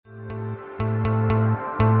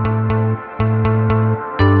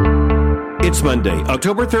It's Monday,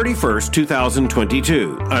 October 31st,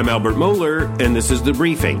 2022. I'm Albert Mohler, and this is The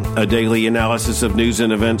Briefing, a daily analysis of news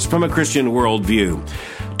and events from a Christian worldview.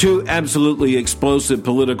 Two absolutely explosive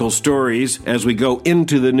political stories as we go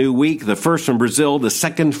into the new week, the first from Brazil, the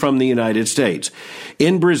second from the United States.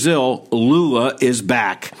 In Brazil, Lula is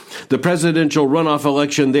back. The presidential runoff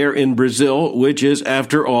election there in Brazil, which is,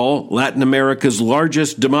 after all, Latin America's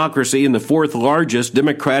largest democracy and the fourth largest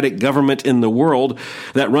democratic government in the world,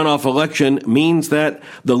 that runoff election means that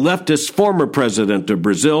the leftist former president of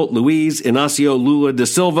Brazil, Luiz Inácio Lula da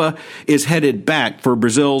Silva, is headed back for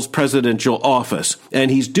Brazil's presidential office. And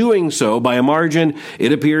he's doing so by a margin,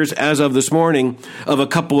 it appears as of this morning, of a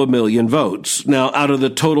couple of million votes. Now, out of the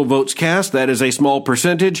total votes cast, that is a small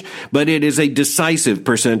percentage, but it is a decisive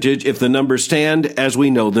percentage if the numbers stand as we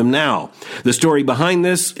know them now. The story behind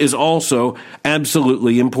this is also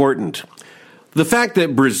absolutely important. The fact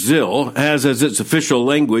that Brazil has as its official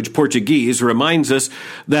language Portuguese reminds us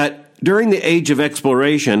that during the age of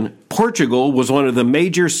exploration, Portugal was one of the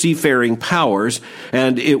major seafaring powers,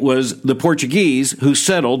 and it was the Portuguese who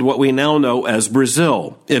settled what we now know as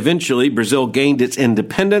Brazil. Eventually, Brazil gained its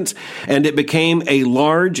independence, and it became a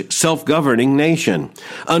large, self-governing nation.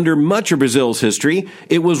 Under much of Brazil's history,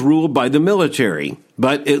 it was ruled by the military.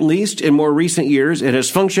 But at least in more recent years, it has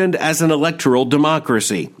functioned as an electoral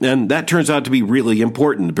democracy. And that turns out to be really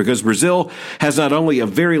important because Brazil has not only a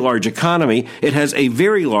very large economy, it has a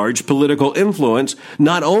very large political influence,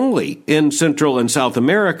 not only in Central and South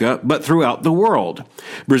America, but throughout the world.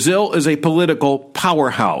 Brazil is a political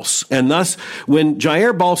powerhouse. And thus, when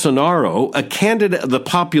Jair Bolsonaro, a candidate of the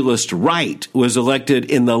populist right, was elected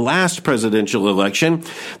in the last presidential election,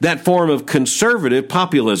 that form of conservative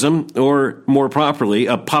populism, or more properly,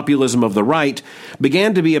 a populism of the right,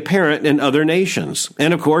 began to be apparent in other nations.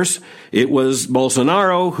 And of course, it was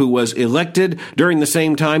Bolsonaro who was elected during the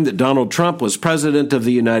same time that Donald Trump was president of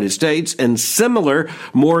the United States, and similar,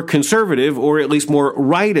 more conservative, or at least more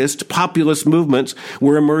rightist populist movements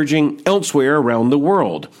were emerging elsewhere around the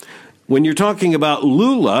world. When you're talking about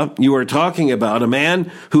Lula, you are talking about a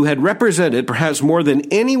man who had represented, perhaps more than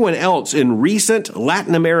anyone else in recent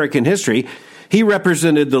Latin American history, he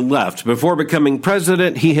represented the left. Before becoming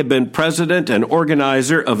president, he had been president and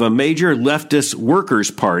organizer of a major leftist workers'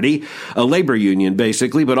 party, a labor union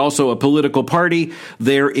basically, but also a political party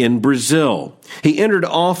there in Brazil. He entered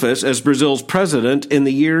office as Brazil's president in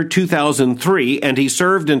the year 2003, and he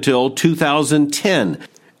served until 2010.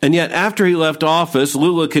 And yet, after he left office,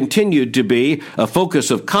 Lula continued to be a focus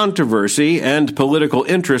of controversy and political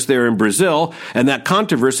interest there in Brazil, and that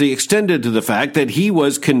controversy extended to the fact that he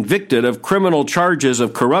was convicted of criminal charges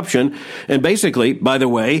of corruption, and basically, by the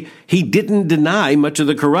way, he didn't deny much of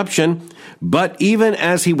the corruption. But even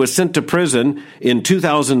as he was sent to prison in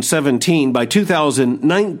 2017, by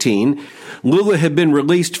 2019, Lula had been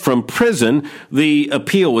released from prison. The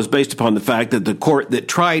appeal was based upon the fact that the court that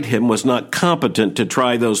tried him was not competent to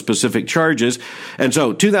try those specific charges. And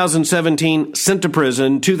so 2017, sent to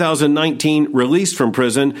prison. 2019, released from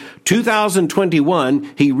prison.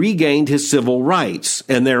 2021, he regained his civil rights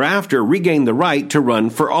and thereafter regained the right to run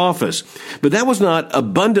for office. But that was not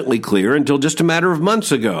abundantly clear until just a matter of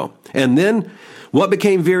months ago. And then what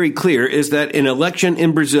became very clear is that an election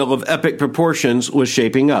in Brazil of epic proportions was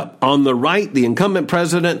shaping up. On the right, the incumbent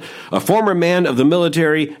president, a former man of the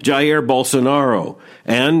military, Jair Bolsonaro,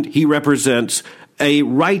 and he represents a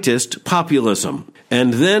rightist populism.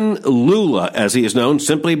 And then Lula, as he is known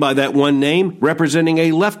simply by that one name, representing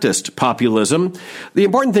a leftist populism. The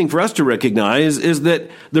important thing for us to recognize is that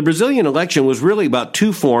the Brazilian election was really about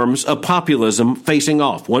two forms of populism facing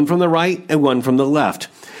off, one from the right and one from the left.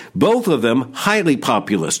 Both of them highly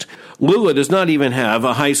populist. Lula does not even have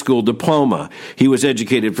a high school diploma. He was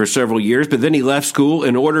educated for several years, but then he left school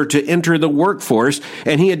in order to enter the workforce,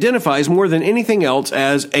 and he identifies more than anything else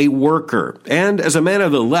as a worker. And as a man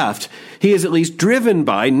of the left, he is at least driven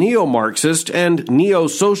by neo-Marxist and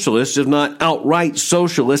neo-socialist, if not outright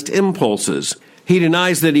socialist impulses. He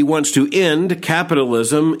denies that he wants to end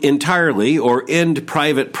capitalism entirely or end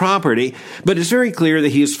private property, but it's very clear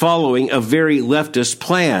that he is following a very leftist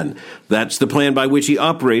plan. That's the plan by which he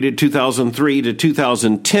operated 2003 to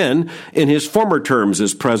 2010 in his former terms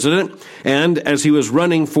as president. And as he was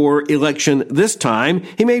running for election this time,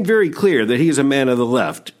 he made very clear that he is a man of the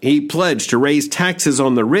left. He pledged to raise taxes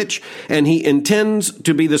on the rich, and he intends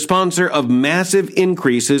to be the sponsor of massive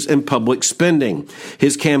increases in public spending.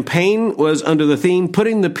 His campaign was under the theme,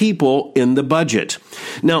 putting the people in the budget.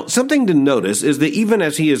 Now, something to notice is that even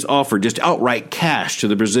as he has offered just outright cash to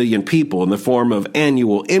the Brazilian people in the form of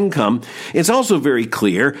annual income, it's also very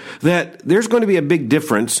clear that there's going to be a big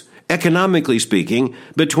difference economically speaking,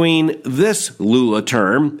 between this Lula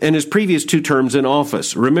term and his previous 2 terms in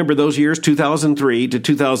office. Remember those years, 2003 to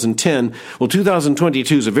 2010? Well,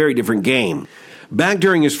 2022 is a very different game. Back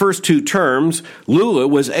during his first 2 terms, Lula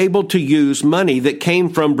was able to use money that came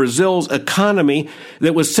from Brazil's economy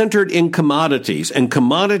that was centered in commodities, and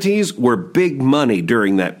commodities were big money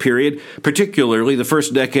during that period, particularly the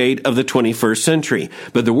first decade of the 21st century.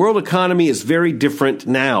 But the world economy is very different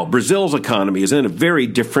now. Brazil's economy is in a very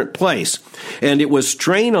different place, and it was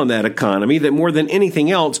strain on that economy that more than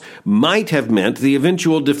anything else might have meant the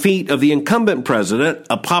eventual defeat of the incumbent president,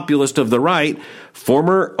 a populist of the right,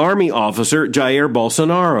 former army officer Jair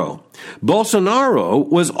Bolsonaro. Bolsonaro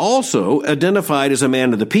was also identified as a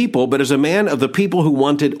man of the people, but as a man of the people who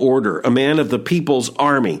wanted order, a man of the people's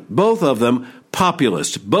army. Both of them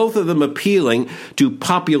populist, both of them appealing to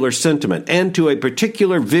popular sentiment and to a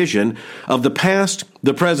particular vision of the past,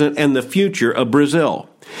 the present, and the future of Brazil.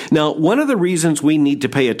 Now, one of the reasons we need to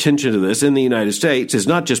pay attention to this in the United States is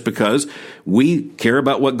not just because we care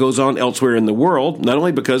about what goes on elsewhere in the world, not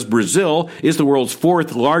only because Brazil is the world's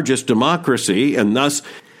 4th largest democracy and thus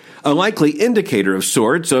a likely indicator of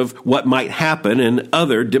sorts of what might happen in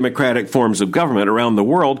other democratic forms of government around the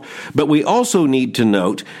world, but we also need to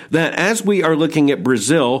note that as we are looking at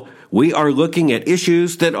Brazil, we are looking at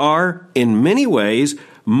issues that are, in many ways,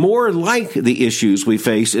 more like the issues we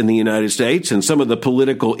face in the United States and some of the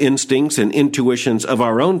political instincts and intuitions of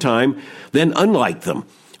our own time than unlike them.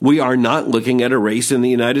 We are not looking at a race in the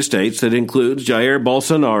United States that includes Jair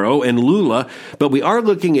Bolsonaro and Lula, but we are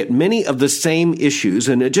looking at many of the same issues,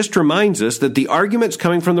 and it just reminds us that the arguments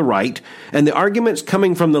coming from the right and the arguments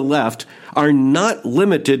coming from the left are not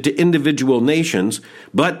limited to individual nations,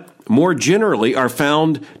 but more generally are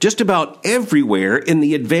found just about everywhere in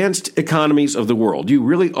the advanced economies of the world. You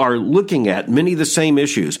really are looking at many of the same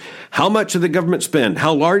issues. How much should the government spend?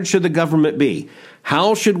 How large should the government be?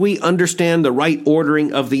 How should we understand the right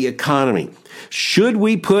ordering of the economy? Should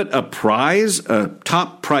we put a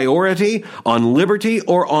top priority on liberty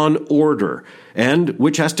or on order? And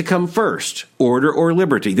which has to come first, order or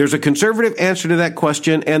liberty? There's a conservative answer to that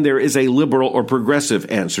question, and there is a liberal or progressive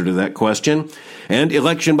answer to that question. And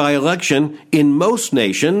election by election, in most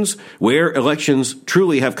nations where elections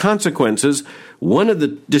truly have consequences, one of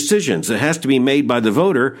the decisions that has to be made by the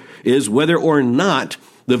voter is whether or not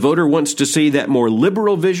the voter wants to see that more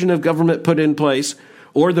liberal vision of government put in place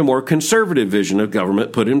or the more conservative vision of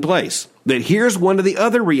government put in place. That here's one of the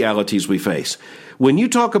other realities we face. When you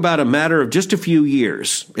talk about a matter of just a few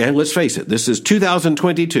years, and let's face it, this is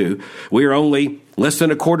 2022, we are only less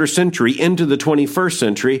than a quarter century into the 21st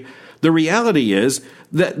century, the reality is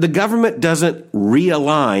that the government doesn't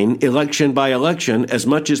realign election by election as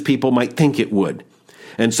much as people might think it would.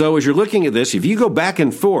 And so as you're looking at this, if you go back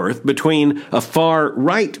and forth between a far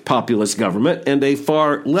right populist government and a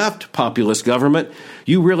far left populist government,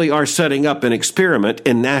 you really are setting up an experiment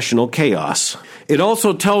in national chaos. It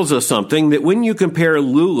also tells us something that when you compare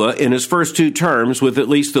Lula in his first 2 terms with at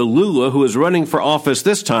least the Lula who is running for office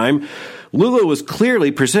this time, Lula was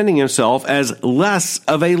clearly presenting himself as less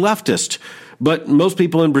of a leftist. But most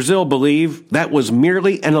people in Brazil believe that was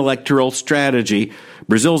merely an electoral strategy.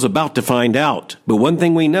 Brazil's about to find out. But one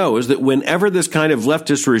thing we know is that whenever this kind of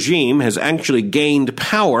leftist regime has actually gained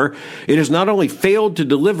power, it has not only failed to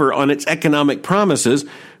deliver on its economic promises,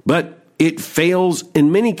 but it fails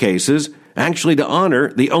in many cases actually to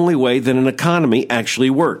honor the only way that an economy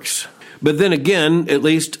actually works. But then again, at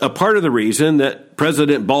least a part of the reason that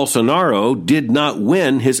President Bolsonaro did not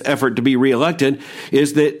win his effort to be reelected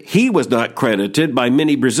is that he was not credited by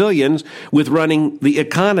many Brazilians with running the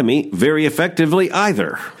economy very effectively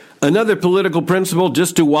either. Another political principle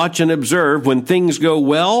just to watch and observe: when things go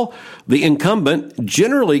well, the incumbent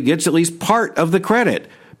generally gets at least part of the credit.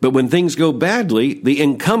 But when things go badly, the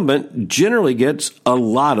incumbent generally gets a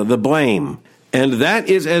lot of the blame. And that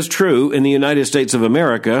is as true in the United States of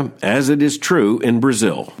America as it is true in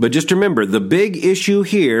Brazil. But just remember, the big issue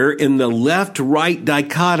here in the left-right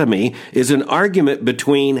dichotomy is an argument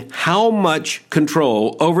between how much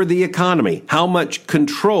control over the economy, how much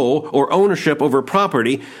control or ownership over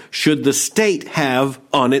property should the state have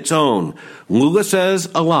on its own. Lula says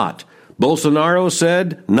a lot. Bolsonaro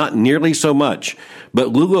said not nearly so much.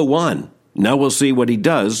 But Lula won. Now we'll see what he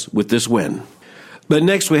does with this win. But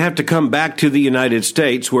next we have to come back to the United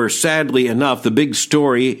States, where sadly enough, the big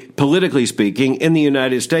story, politically speaking, in the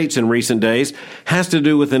United States in recent days has to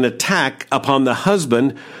do with an attack upon the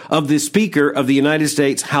husband of the Speaker of the United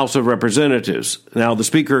States House of Representatives. Now, the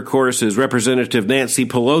Speaker, of course, is Representative Nancy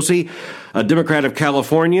Pelosi, a Democrat of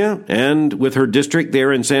California, and with her district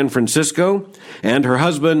there in San Francisco, and her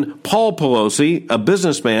husband, Paul Pelosi, a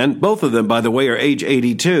businessman, both of them, by the way, are age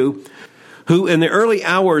 82, who in the early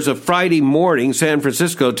hours of Friday morning, San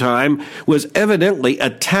Francisco time, was evidently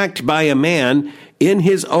attacked by a man in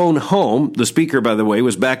his own home. The speaker, by the way,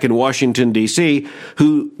 was back in Washington, D.C.,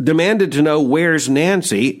 who demanded to know where's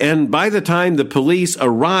Nancy, and by the time the police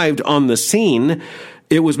arrived on the scene,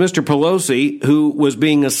 it was Mr. Pelosi who was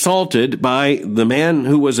being assaulted by the man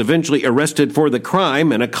who was eventually arrested for the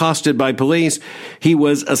crime and accosted by police. He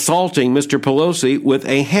was assaulting Mr. Pelosi with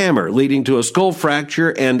a hammer, leading to a skull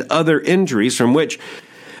fracture and other injuries from which,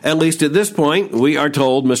 at least at this point, we are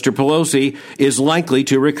told Mr. Pelosi is likely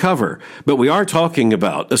to recover. But we are talking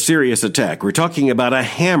about a serious attack. We're talking about a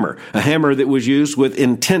hammer that was used with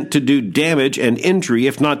intent to do damage and injury,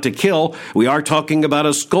 if not to kill. We are talking about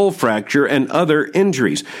a skull fracture and other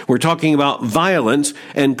injuries. We're talking about violence,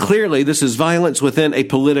 and clearly this is violence within a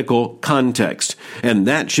political context. And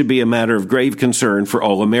that should be a matter of grave concern for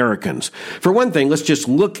all Americans. For one thing, let's just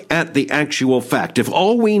look at the actual fact. If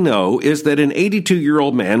all we know is that an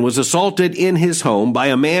 82-year-old man was assaulted in his home by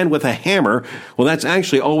a man with a hammer, well, that's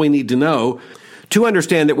actually all we need to know to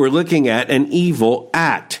understand that we're looking at an evil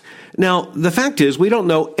act. Now, the fact is, we don't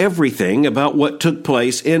know everything about what took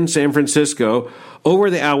place in San Francisco over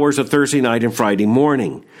the hours of Thursday night and Friday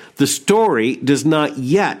morning. The story does not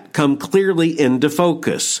yet come clearly into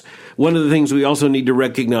focus. One of the things we also need to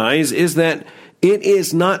recognize is that it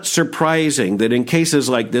is not surprising that in cases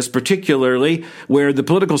like this, particularly where the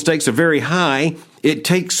political stakes are very high, it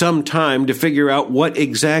takes some time to figure out what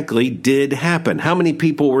exactly did happen. How many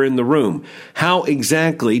people were in the room? How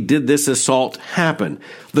exactly did this assault happen?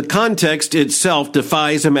 The context itself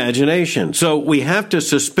defies imagination. So we have to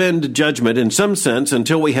suspend judgment in some sense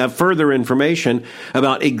until we have further information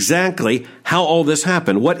about exactly how all this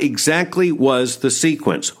happened. What exactly was the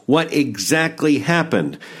sequence? What exactly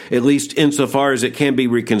happened? At least insofar as it can be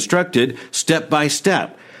reconstructed step by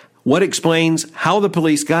step. What explains how the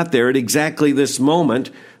police got there at exactly this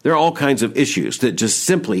moment? There are all kinds of issues that just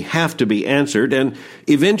simply have to be answered, and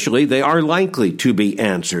eventually they are likely to be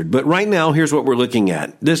answered. But right now, here's what we're looking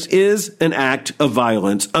at. This is an act of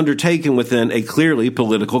violence undertaken within a clearly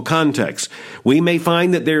political context. We may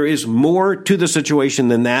find that there is more to the situation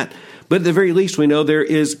than that, but at the very least, we know there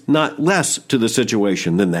is not less to the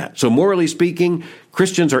situation than that. So morally speaking,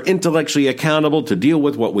 Christians are intellectually accountable to deal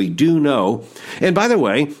with what we do know. And by the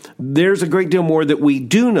way, there's a great deal more that we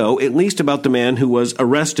do know, at least about the man who was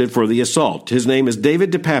arrested for the assault. His name is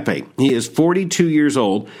David DePape. He is 42 years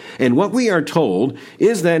old. And what we are told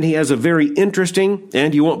is that he has a very interesting,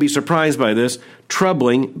 and you won't be surprised by this,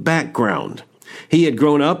 troubling background. He had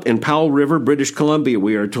grown up in Powell River, British Columbia,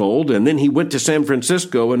 we are told, and then he went to San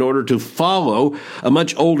Francisco in order to follow a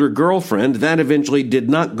much older girlfriend. That eventually did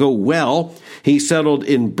not go well. He settled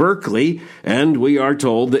in Berkeley, and we are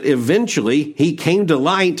told that eventually he came to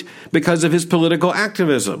light because of his political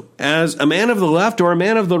activism. As a man of the left or a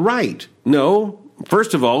man of the right? No,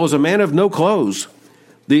 first of all, as a man of no clothes.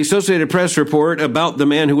 The Associated Press report about the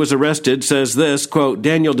man who was arrested says this, quote,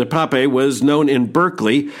 Daniel DePape was known in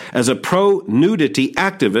Berkeley as a pro-nudity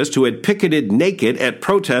activist who had picketed naked at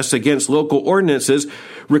protests against local ordinances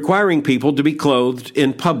requiring people to be clothed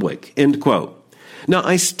in public, end quote. Now,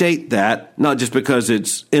 I state that not just because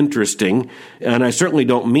it's interesting, and I certainly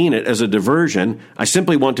don't mean it as a diversion. I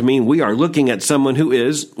simply want to mean we are looking at someone who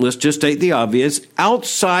is, let's just state the obvious,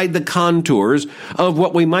 outside the contours of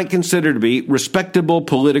what we might consider to be respectable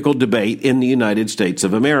political debate in the United States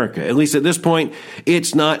of America. At least at this point,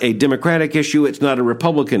 it's not a Democratic issue. It's not a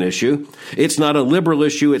Republican issue. It's not a liberal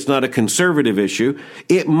issue. It's not a conservative issue.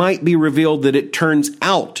 It might be revealed that it turns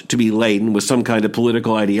out to be laden with some kind of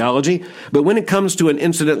political ideology. But when it comes to an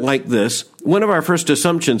incident like this, one of our first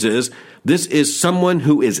assumptions is this is someone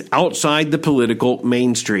who is outside the political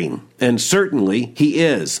mainstream. And certainly he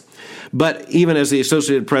is. But even as the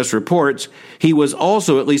Associated Press reports, he was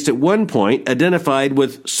also, at least at one point, identified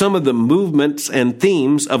with some of the movements and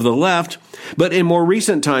themes of the left, But in more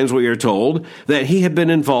recent times, we are told that he had been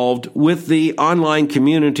involved with the online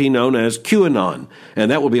community known as QAnon,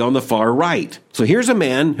 and that will be on the far right. So here's a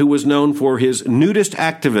man who was known for his nudist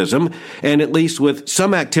activism, and at least with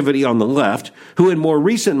some activity on the left, who in more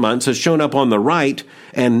recent months has shown up on the right,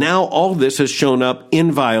 and now all this has shown up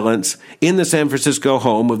in violence in the San Francisco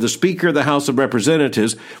home of the Speaker of the House of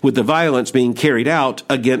Representatives, with the violence being carried out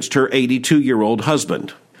against her 82-year-old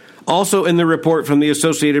husband. Also in the report from the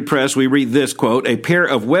Associated Press, we read this, quote, a pair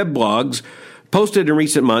of web blogs posted in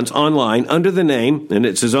recent months online under the name, and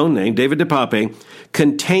it's his own name, David DePape,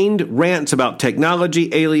 contained rants about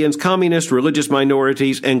technology, aliens, communists, religious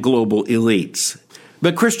minorities, and global elites.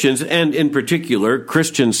 But Christians, and in particular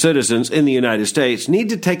Christian citizens in the United States, need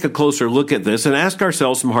to take a closer look at this and ask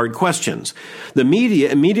ourselves some hard questions. The media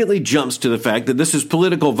immediately jumps to the fact that this is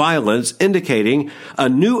political violence, indicating a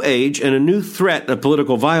new age and a new threat of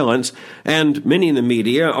political violence, and many in the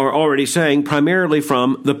media are already saying primarily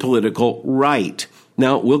from the political right.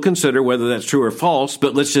 Now, we'll consider whether that's true or false,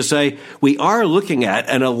 but let's just say we are looking at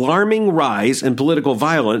an alarming rise in political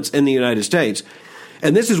violence in the United States.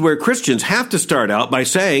 And this is where Christians have to start out by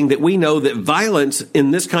saying that we know that violence in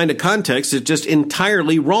this kind of context is just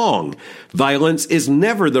entirely wrong. Violence is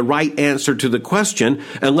never the right answer to the question,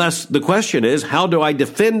 unless the question is, how do I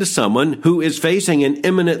defend someone who is facing an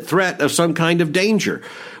imminent threat of some kind of danger?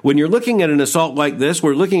 When you're looking at an assault like this,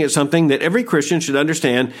 we're looking at something that every Christian should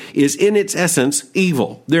understand is in its essence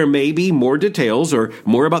evil. There may be more details or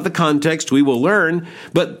more about the context we will learn,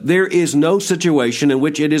 but there is no situation in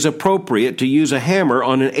which it is appropriate to use a hammer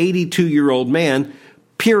on an 82-year-old man,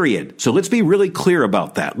 period. So let's be really clear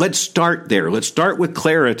about that. Let's start there. Let's start with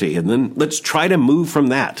clarity, and then let's try to move from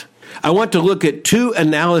that. I want to look at two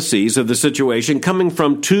analyses of the situation coming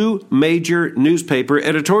from two major newspaper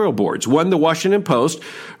editorial boards. One, the Washington Post,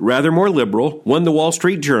 rather more liberal. One, the Wall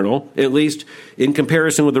Street Journal, at least in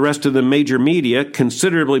comparison with the rest of the major media,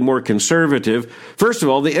 considerably more conservative. First of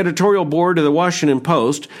all, the editorial board of the Washington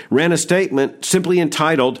Post ran a statement simply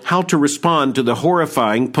entitled, How to Respond to the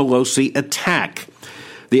Horrifying Pelosi Attack.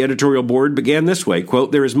 The editorial board began this way,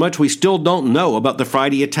 quote, there is much we still don't know about the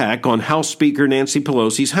Friday attack on House Speaker Nancy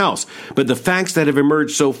Pelosi's house, but the facts that have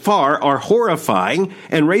emerged so far are horrifying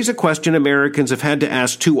and raise a question Americans have had to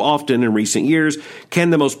ask too often in recent years.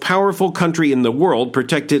 Can the most powerful country in the world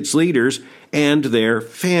protect its leaders and their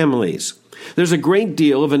families? There's a great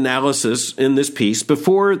deal of analysis in this piece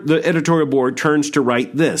before the editorial board turns to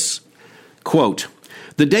write this, quote,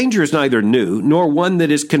 the danger is neither new nor one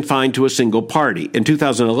that is confined to a single party. In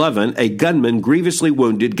 2011, a gunman grievously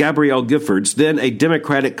wounded Gabrielle Giffords, then a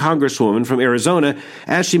Democratic congresswoman from Arizona,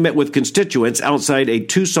 as she met with constituents outside a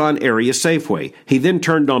Tucson area Safeway. He then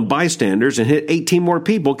turned on bystanders and hit 18 more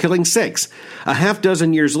people, killing 6. A half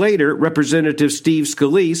dozen years later, Representative Steve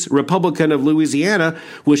Scalise, Republican of Louisiana,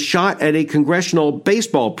 was shot at a congressional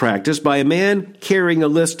baseball practice by a man carrying a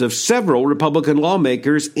list of several Republican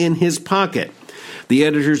lawmakers in his pocket. The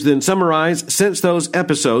editors then summarize, since those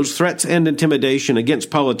episodes, threats and intimidation against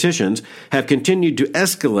politicians have continued to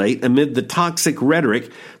escalate amid the toxic rhetoric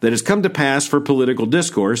that has come to pass for political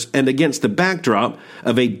discourse and against the backdrop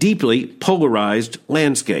of a deeply polarized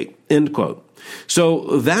landscape, end quote.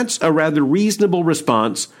 So that's a rather reasonable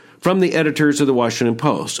response from the editors of the Washington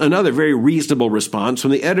Post. Another very reasonable response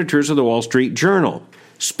from the editors of the Wall Street Journal.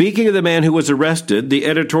 Speaking of the man who was arrested, the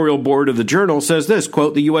editorial board of the Journal says this,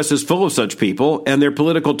 quote, the U.S. is full of such people, and their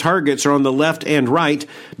political targets are on the left and right,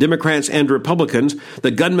 Democrats and Republicans.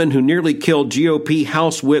 The gunman who nearly killed GOP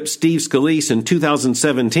House Whip Steve Scalise in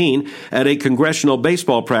 2017 at a congressional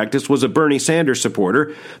baseball practice was a Bernie Sanders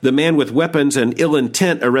supporter. The man with weapons and ill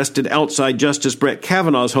intent arrested outside Justice Brett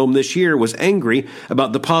Kavanaugh's home this year was angry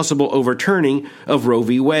about the possible overturning of Roe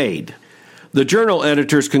v. Wade. The Journal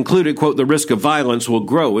editors concluded, quote, the risk of violence will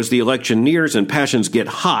grow as the election nears and passions get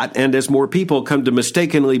hot and as more people come to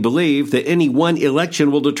mistakenly believe that any one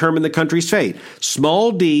election will determine the country's fate.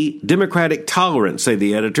 Small d democratic tolerance, say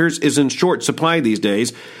the editors, is in short supply these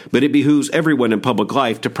days, but it behooves everyone in public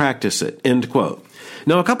life to practice it, end quote.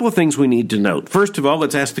 Now, a couple of things we need to note. First of all,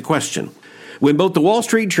 let's ask the question. When both the Wall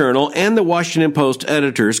Street Journal and the Washington Post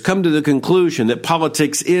editors come to the conclusion that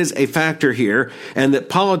politics is a factor here and that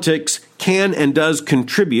politics can and does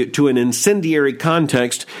contribute to an incendiary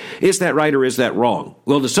context, is that right or is that wrong?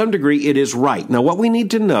 Well, to some degree, it is right. Now, what we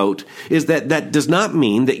need to note is that that does not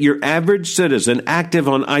mean that your average citizen active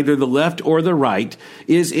on either the left or the right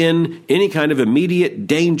is in any kind of immediate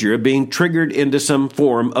danger of being triggered into some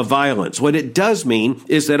form of violence. What it does mean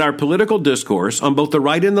is that our political discourse on both the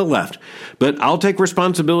right and the left, but I'll take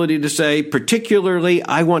responsibility to say, particularly,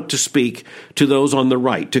 I want to speak to those on the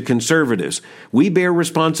right, to conservatives. We bear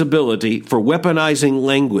responsibility tendency for weaponizing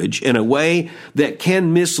language in a way that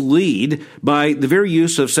can mislead by the very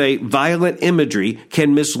use of, say, violent imagery,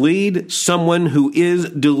 can mislead someone who is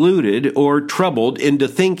deluded or troubled into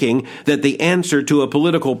thinking that the answer to a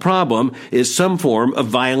political problem is some form of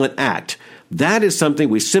violent act. That is something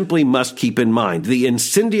we simply must keep in mind. The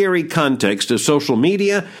incendiary context of social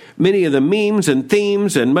media, many of the memes and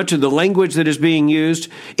themes and much of the language that is being used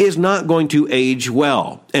is not going to age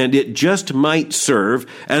well. And it just might serve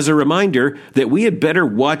as a reminder that we had better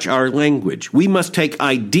watch our language. We must take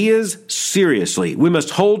ideas seriously. We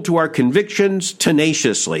must hold to our convictions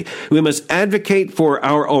tenaciously. We must advocate for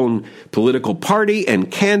our own political party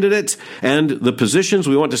and candidates and the positions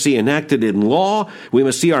we want to see enacted in law. We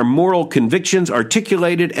must see our moral convictions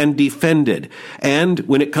articulated and defended. And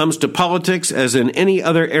when it comes to politics, as in any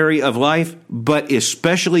other area of life, but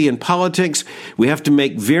especially in politics, we have to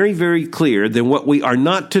make very, very clear that what we are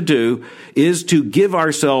not to do is to give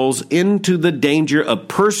ourselves into the danger of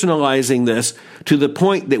personalizing this to the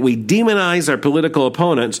point that we demonize our political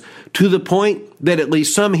opponents, to the point that at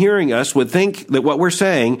least some hearing us would think that what we're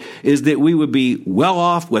saying is that we would be well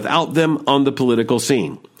off without them on the political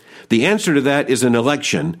scene. The answer to that is an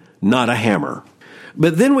election, not a hammer.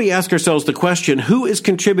 But then we ask ourselves the question, who is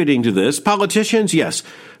contributing to this? Politicians? Yes.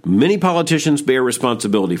 Many politicians bear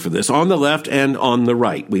responsibility for this, on the left and on the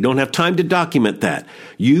right. We don't have time to document that.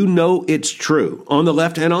 You know it's true. On the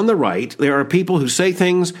left and on the right, there are people who say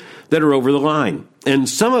things that are over the line. And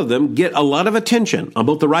some of them get a lot of attention on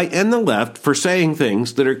both the right and the left for saying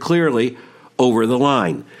things that are clearly over the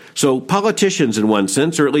line. So politicians, in one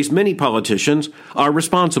sense, or at least many politicians, are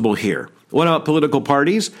responsible here. What about political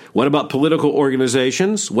parties? What about political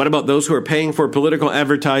organizations? What about those who are paying for political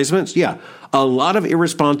advertisements? Yeah, a lot of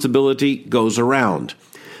irresponsibility goes around.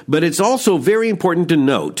 But it's also very important to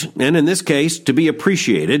note, and in this case, to be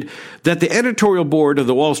appreciated, that the editorial board of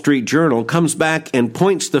the Wall Street Journal comes back and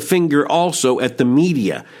points the finger also at the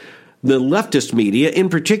media, the leftist media in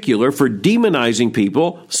particular, for demonizing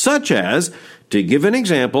people, such as, to give an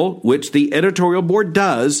example, which the editorial board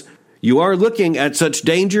does, you are looking at such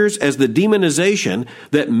dangers as the demonization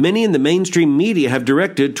that many in the mainstream media have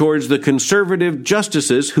directed towards the conservative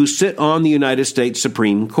justices who sit on the United States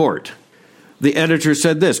Supreme Court. The editor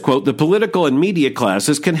said this, quote, "The political and media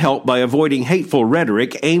classes can help by avoiding hateful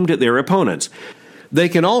rhetoric aimed at their opponents. They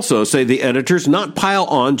can also, say the editors, not pile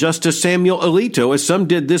on Justice Samuel Alito, as some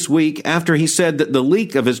did this week after he said that the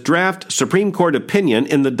leak of his draft Supreme Court opinion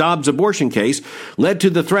in the Dobbs abortion case led to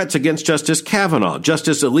the threats against Justice Kavanaugh.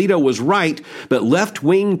 Justice Alito was right, but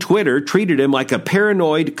left-wing Twitter treated him like a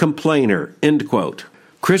paranoid complainer," end quote.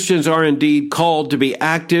 Christians are indeed called to be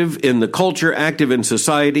active in the culture, active in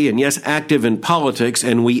society, and yes, active in politics,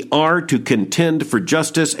 and we are to contend for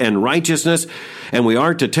justice and righteousness, and we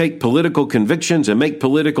are to take political convictions and make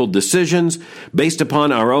political decisions based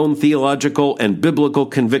upon our own theological and biblical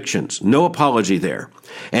convictions. No apology there.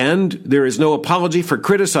 And there is no apology for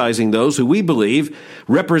criticizing those who we believe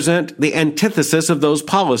represent the antithesis of those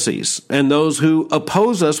policies and those who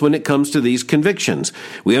oppose us when it comes to these convictions.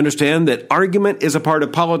 We understand that argument is a part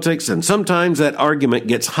of politics, and sometimes that argument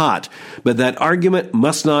gets hot, but that argument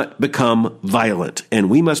must not become violent. And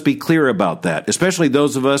we must be clear about that, especially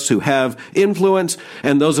those of us who have influence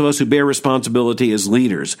and those of us who bear responsibility as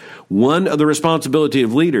leaders. One of the responsibility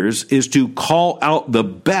of leaders is to call out the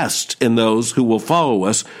best in those who will follow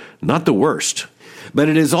us, not the worst. But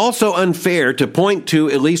it is also unfair to point to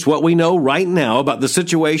at least what we know right now about the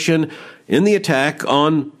situation in the attack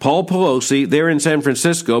on Paul Pelosi there in San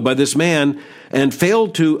Francisco by this man and fail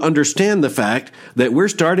to understand the fact that we're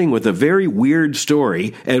starting with a very weird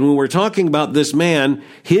story. And when we're talking about this man,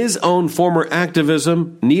 his own former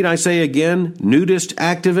activism, need I say again, nudist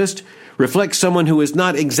activist, reflects someone who is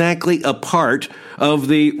not exactly a part of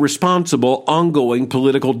the responsible, ongoing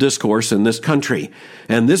political discourse in this country.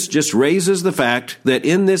 And this just raises the fact that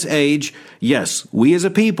in this age, yes, we as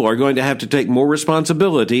a people are going to have to take more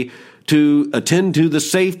responsibility to attend to the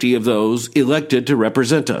safety of those elected to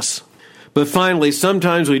represent us. But finally,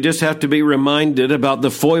 sometimes we just have to be reminded about the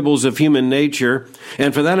foibles of human nature.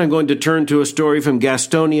 And for that, I'm going to turn to a story from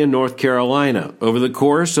Gastonia, North Carolina. Over the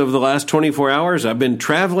course of the last 24 hours, I've been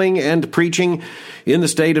traveling and preaching in the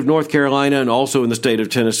state of North Carolina and also in the state of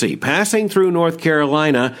Tennessee. Passing through North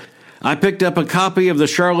Carolina, I picked up a copy of the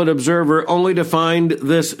Charlotte Observer only to find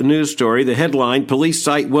this news story. The headline, "Police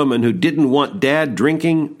Cite Woman Who Didn't Want Dad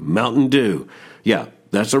Drinking Mountain Dew." Yeah,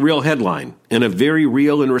 that's a real headline in a very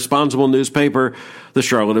real and responsible newspaper, the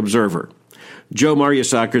Charlotte Observer. Joe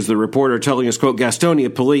Mariusak is the reporter telling us, quote,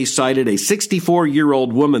 Gastonia police cited a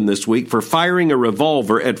 64-year-old woman this week for firing a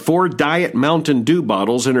revolver at 4 Diet Mountain Dew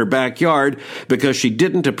bottles in her backyard because she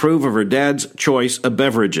didn't approve of her dad's choice of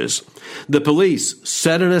beverages. The police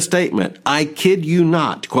said in a statement, I kid you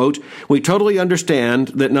not, quote, we totally understand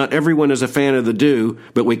that not everyone is a fan of the Dew,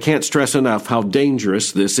 but we can't stress enough how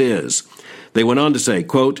dangerous this is. They went on to say,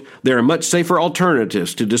 quote, there are much safer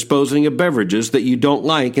alternatives to disposing of beverages that you don't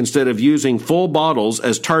like instead of using full bottles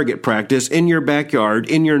as target practice in your backyard,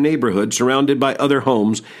 in your neighborhood, surrounded by other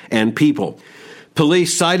homes and people.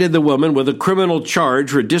 Police cited the woman with a criminal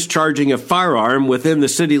charge for discharging a firearm within the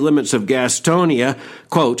city limits of Gastonia,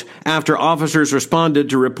 quote, after officers responded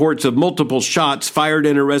to reports of multiple shots fired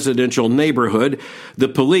in a residential neighborhood. The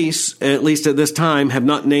police, at least at this time, have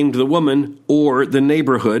not named the woman or the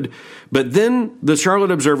neighborhood. But then the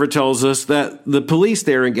Charlotte Observer tells us that the police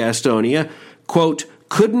there in Gastonia, quote,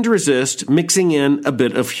 couldn't resist mixing in a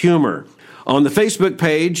bit of humor. On the Facebook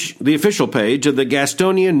page, the official page of the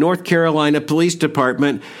Gastonia, North Carolina Police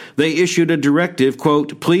Department, they issued a directive,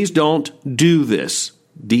 quote, please don't do this.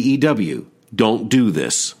 D-E-W, don't do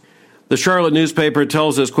this. The Charlotte newspaper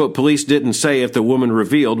tells us, quote, police didn't say if the woman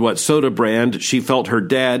revealed what soda brand she felt her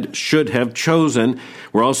dad should have chosen.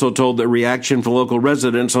 We're also told that reaction from local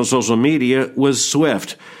residents on social media was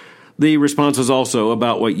swift. The response is also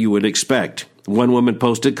about what you would expect. One woman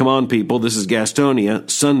posted, come on, people, this is Gastonia,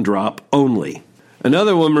 sun drop only.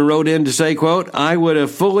 Another woman wrote in to say, quote, I would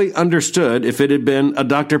have fully understood if it had been a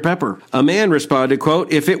Dr. Pepper. A man responded,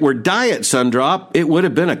 quote, if it were diet sun drop, it would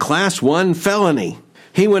have been a Class 1 felony.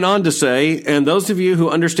 He went on to say, and those of you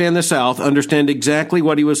who understand the South understand exactly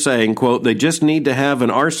what he was saying, quote, they just need to have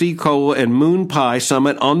an RC Cola and Moon Pie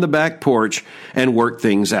summit on the back porch and work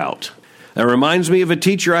things out. That reminds me of a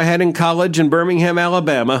teacher I had in college in Birmingham,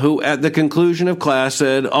 Alabama, who at the conclusion of class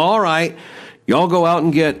said, all right, y'all go out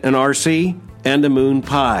and get an RC and a Moon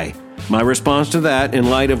Pie. My response to that, in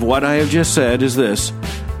light of what I have just said, is this: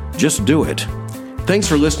 just do it. Thanks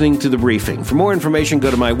for listening to The Briefing. For more information,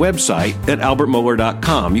 go to my website at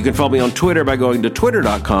albertmohler.com. You can follow me on Twitter by going to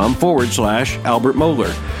twitter.com/Albert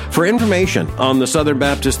Mohler. For information on the Southern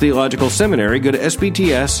Baptist Theological Seminary, go to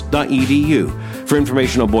sbts.edu. For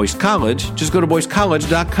information on Boyce College, just go to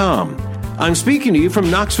boycecollege.com. I'm speaking to you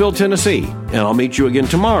from Knoxville, Tennessee, and I'll meet you again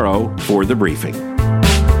tomorrow for The Briefing.